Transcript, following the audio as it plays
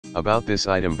About this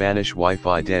item: Banish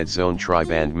Wi-Fi Dead Zone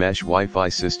Tri-Band Mesh Wi-Fi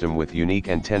system with unique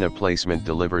antenna placement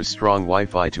delivers strong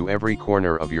Wi-Fi to every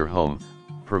corner of your home,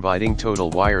 providing total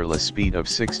wireless speed of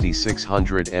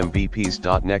 6600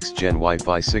 Mbps. Next Gen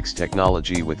Wi-Fi 6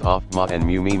 technology with OFMA and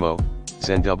MU-MIMO.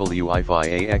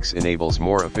 ZenWiFi AX enables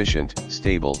more efficient,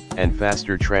 stable, and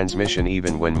faster transmission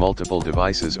even when multiple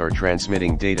devices are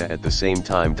transmitting data at the same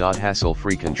time.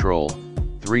 Hassle-free control,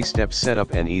 3-step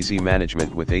setup and easy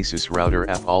management with ASUS router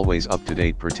app. Always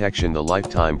up-to-date protection, the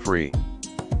lifetime free.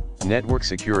 Network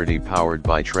security powered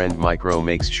by Trend Micro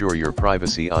makes sure your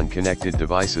privacy on connected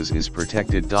devices is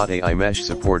protected. AiMesh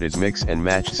supported mix and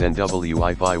match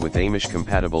ZenWiFi with AiMesh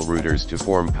compatible routers to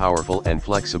form powerful and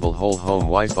flexible whole home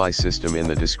Wi-Fi system. In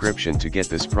the description to get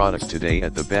this product today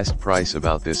at the best price.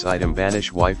 About this item: Banish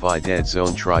Wi-Fi Dead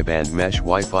Zone Tri-Band Mesh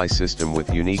Wi-Fi system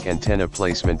with unique antenna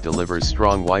placement delivers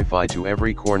strong Wi-Fi to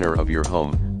every corner of your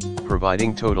home,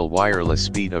 providing total wireless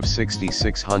speed of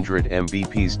 6600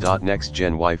 Mbps. Next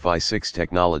Gen Wi-Fi 6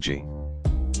 technology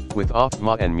with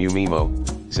OFMA and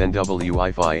MU-MIMO.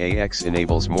 ZenWiFi AX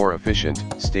enables more efficient,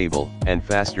 stable, and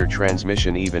faster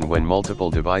transmission even when multiple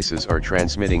devices are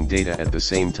transmitting data at the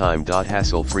same time.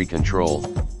 Hassle-free control,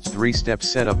 3-step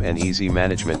setup and easy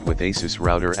management with ASUS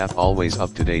router app. Always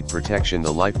up-to-date protection,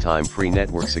 the lifetime free.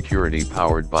 Network security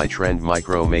powered by Trend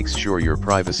Micro makes sure your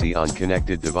privacy on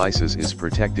connected devices is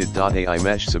protected.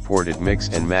 AiMesh supported mix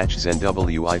and match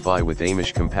ZenWiFi with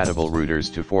AiMesh compatible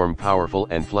routers to form powerful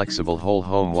and flexible whole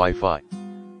home Wi-Fi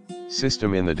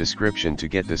system. In the description to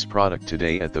get this product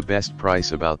today at the best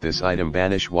price. About this item: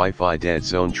 Banish Wi-Fi Dead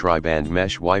Zone Tri-Band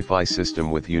Mesh Wi-Fi system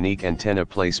with unique antenna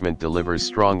placement delivers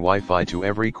strong Wi-Fi to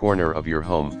every corner of your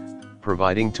home,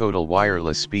 providing total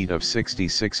wireless speed of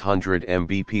 6600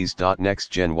 Mbps.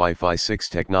 Next Gen Wi-Fi 6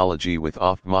 technology with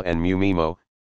OFMA and MU-MIMO.